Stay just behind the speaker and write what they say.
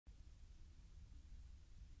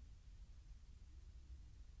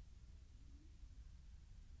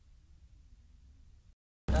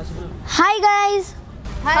Hi guys.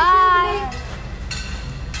 Hi.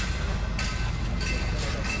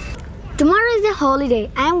 Tomorrow is a holiday.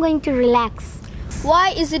 I am going to relax.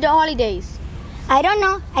 Why is it a holidays? I don't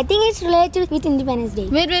know. I think it's related with Independence Day.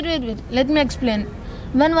 Wait. Let me explain.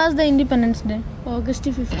 When was the Independence Day? August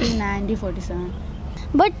 15, 1947.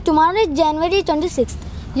 But tomorrow is January 26th.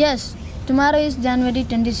 Yes, tomorrow is January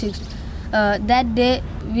 26th. That day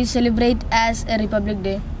we celebrate as a Republic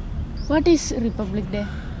Day. What is Republic Day?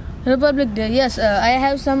 Republic Day, yes, I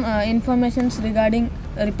have some informations regarding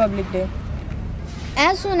Republic Day.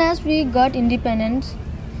 As soon as we got independence,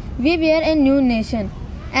 we were a new nation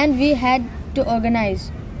and we had to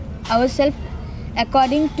organize ourselves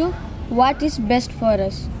according to what is best for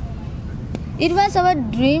us. It was our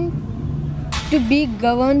dream to be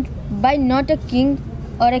governed by not a king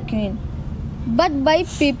or a queen, but by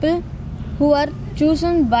people who are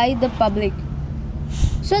chosen by the public,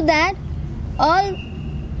 so that all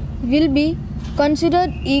will be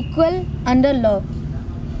considered equal under law.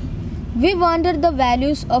 We wanted the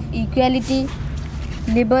values of equality,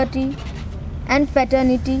 liberty, and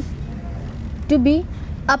fraternity to be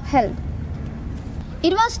upheld.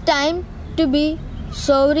 It was time to be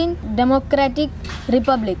sovereign democratic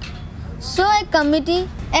republic. So a committee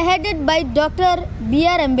headed by Dr.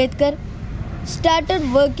 B.R. Ambedkar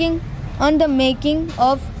started working on the making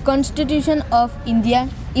of Constitution of India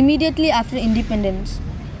immediately after independence.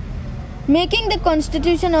 Making the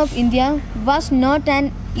Constitution of India was not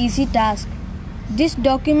an easy task. This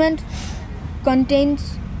document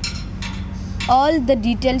contains all the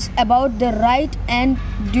details about the rights and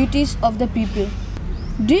duties of the people.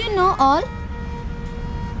 Do you know all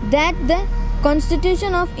that the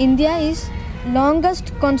Constitution of India is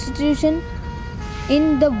longest constitution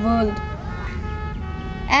in the world?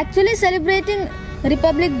 Actually, celebrating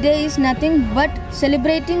Republic Day is nothing but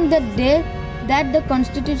celebrating the day that the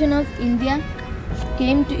Constitution of India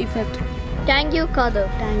came to effect. Thank you, Kader.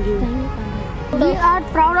 Thank you. We are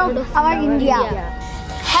proud of our India.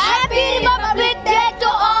 Happy Republic Day!